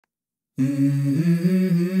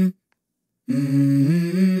Mm-hmm.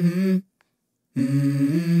 Mm-hmm.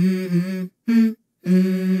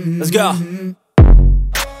 Mm-hmm. Let's go.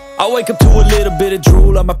 I wake up to a little bit of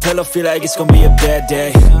drool on my pillow, feel like it's gonna be a bad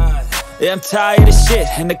day. Yeah, I'm tired of shit,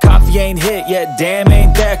 and the coffee ain't hit yet, damn,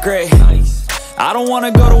 ain't that great. I don't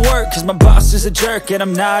wanna go to work, cause my boss is a jerk, and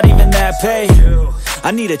I'm not even that paid.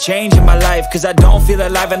 I need a change in my life, cause I don't feel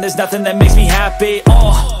alive, and there's nothing that makes me happy.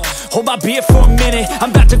 Hold my beer for a minute,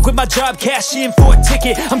 I'm about to quit my job, cash in for a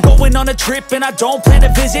ticket. I'm going on a trip and I don't plan to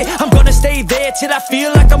visit. I'm gonna stay there till I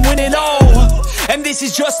feel like I'm winning, and this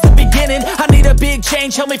is just the beginning. I need a big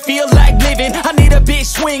change, help me feel like living. I need a big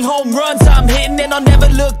swing, home runs I'm hitting, and I'll never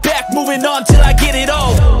look back, moving on till I get it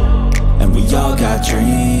all. And we all got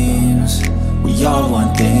dreams, we all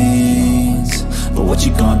want things, but what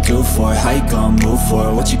you gonna do for it? How you gonna move for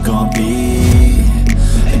it? What you gonna be?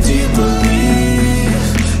 And do you believe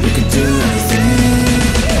you can do anything?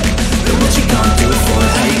 But what you gonna do for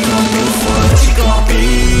it? How you gonna move for it? What you gonna be?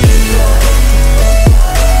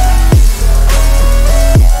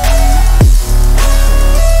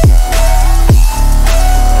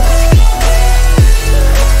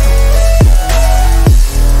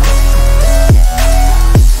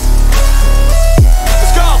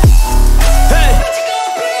 Let's go! Hey!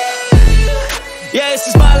 Yeah, this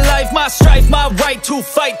is my life, my strife, my right to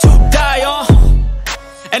fight, to die,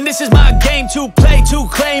 and this is my game to play, to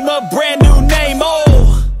claim a brand new name,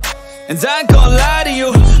 and I ain't gonna lie to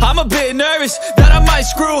you, I'm a bit nervous that I might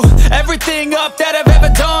screw everything up that I've ever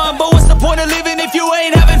done. But what's the point of living if you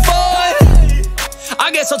ain't having fun?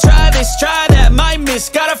 I guess I'll try this, try that, might miss,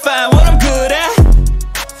 gotta find what I'm good at.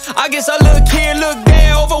 I guess I look here, look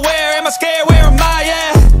there, over where am I scared, where am I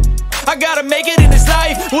at? I gotta make it in this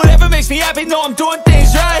life, whatever makes me happy, know I'm doing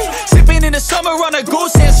things right. Sipping in the summer on a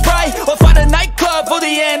goose and Sprite, or find a nightclub for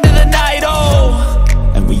the end of the night,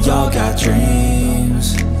 And we all got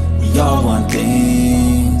dreams, we all want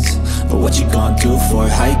things, but what you gonna do for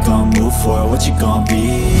it? How you gonna move for it? What you gonna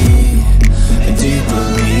be? And do you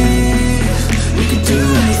believe you can do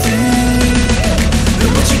anything? But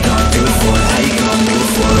what you gonna do for it? How you gonna move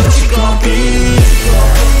for it? What you gonna be?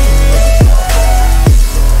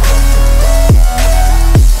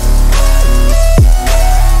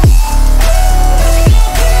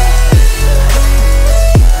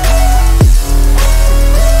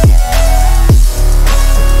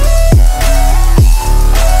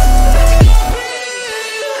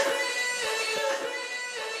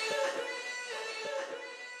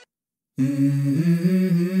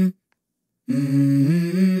 Mm-hmm.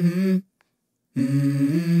 Mm-hmm.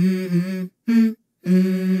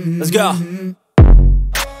 Mm-hmm. Let's go.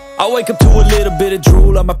 I wake up to a little bit of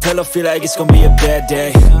drool on my pillow, feel like it's gonna be a bad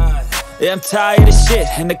day. Yeah, I'm tired of shit,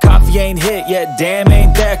 and the coffee ain't hit yet, damn,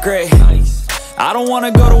 ain't that great. I don't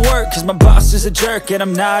wanna go to work, cause my boss is a jerk, and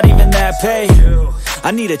I'm not even that paid.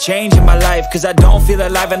 I need a change in my life, cause I don't feel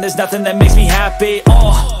alive, and there's nothing that makes me happy.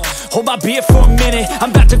 Hold my beer for a minute,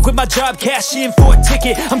 I'm about to quit my job, cash in for a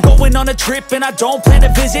ticket. I'm going on a trip and I don't plan to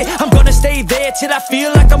visit. I'm gonna stay there till I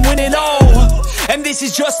feel like I'm winning, and this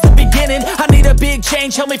is just the beginning. I need a big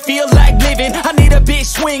change, help me feel like living. I need a big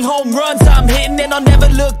swing, home runs I'm hitting, and I'll never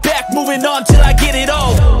look back, moving on till I get it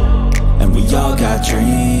all. And we all got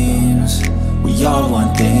dreams, we all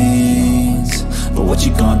want things, but what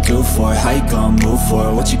you gonna do for it? How you gonna move for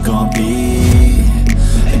it? What you gonna be?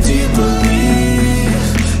 And do you believe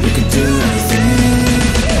you can do anything?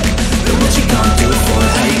 But what you gonna do for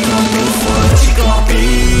it? How you gonna move for it? What you gonna be?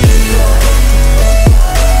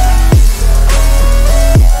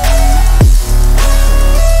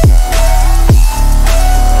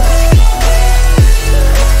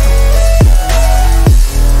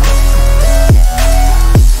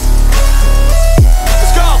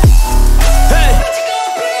 Let's go! Hey!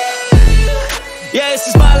 Yeah, this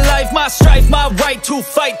is my life, my strife, my right to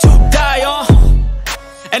fight, to die,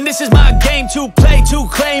 and this is my game to play, to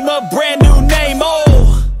claim a brand new name,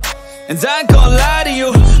 and I ain't gonna lie to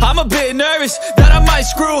you, I'm a bit nervous that I might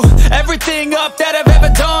screw everything up that I've ever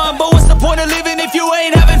done. But what's the point of living if you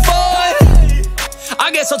ain't having fun?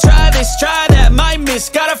 I guess I'll try this, try that, might miss,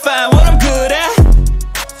 gotta find what I'm good at.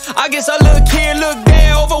 I guess I look here, look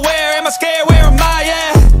there, over where am I scared, where am I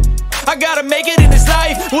at? I gotta make it in this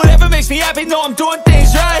life, whatever makes me happy, know I'm doing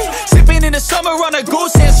things right. Sipping in the summer on a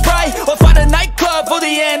goose and Sprite, or find a nightclub for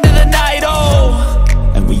the end of the night,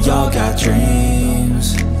 And we all got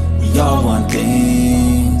dreams, we all want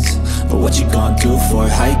things, but what you gonna do for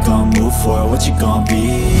it? How you gonna move for it? What you gonna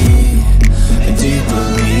be? And do you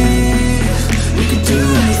believe you can do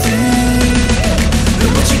anything?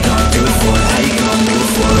 But what you gonna do for it? How you gonna move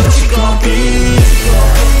for it? What you gonna be?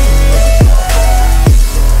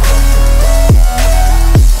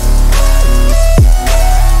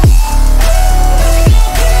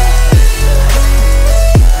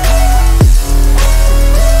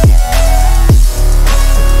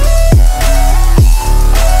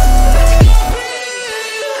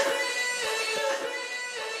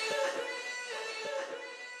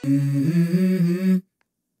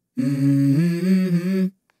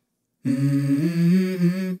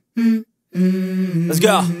 Let's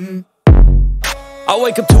go. I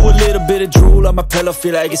wake up to a little bit of drool on my pillow,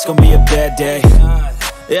 feel like it's gonna be a bad day.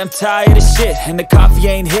 Yeah, I'm tired of shit, and the coffee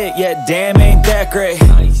ain't hit yet, damn, ain't that great.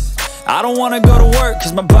 I don't wanna go to work,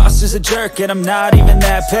 cause my boss is a jerk, and I'm not even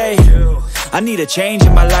that paid. I need a change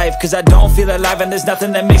in my life, cause I don't feel alive, and there's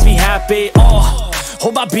nothing that makes me happy.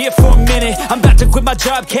 Hold my beer for a minute, I'm about to quit my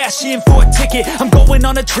job, cash in for a ticket. I'm going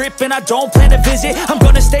on a trip and I don't plan to visit. I'm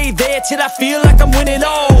gonna stay there till I feel like I'm winning,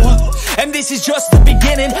 and this is just the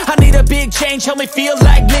beginning. I need a big change, help me feel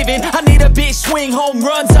like living. I need a big swing, home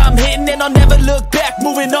runs I'm hitting, and I'll never look back,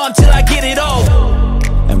 moving on till I get it all.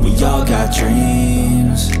 And we all got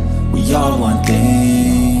dreams, we all want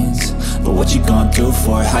things, but what you gonna do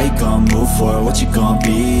for it? How you gonna move for it? What you gonna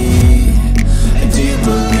be? And do you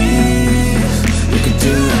believe you can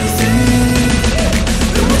do anything?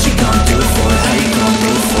 But what you gonna do for it? How you gonna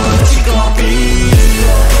move for it? What you gonna be?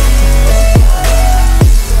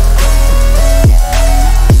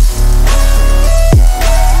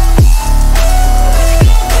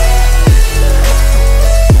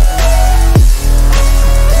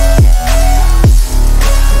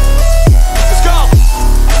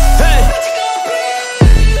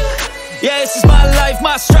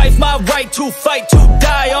 My strife, my right to fight, to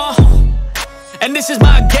die on. And this is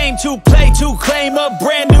my game to play, to claim a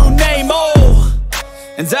brand new name,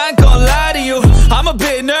 And I ain't gonna lie to you, I'm a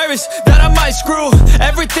bit nervous that I might screw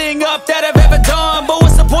everything up that I've ever done. But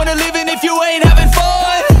what's the point of living if you ain't having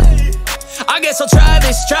fun? I guess I'll try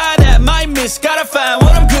this, try that, might miss, gotta find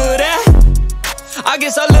what I'm good at. I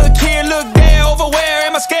guess I look here, look there, over where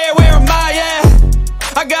am I scared, where am I at?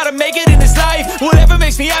 I gotta make it in this life, whatever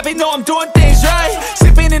makes me happy, know I'm doing things right.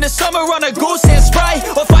 Sipping in the summer on a goose and Sprite,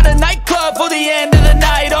 or find a nightclub for the end of the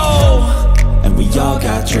night, And we all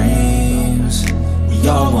got dreams, we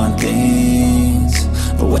all want things,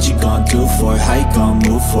 but what you gonna do for it? How you gonna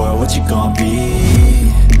move for it? What you gonna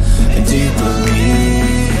be? And do you believe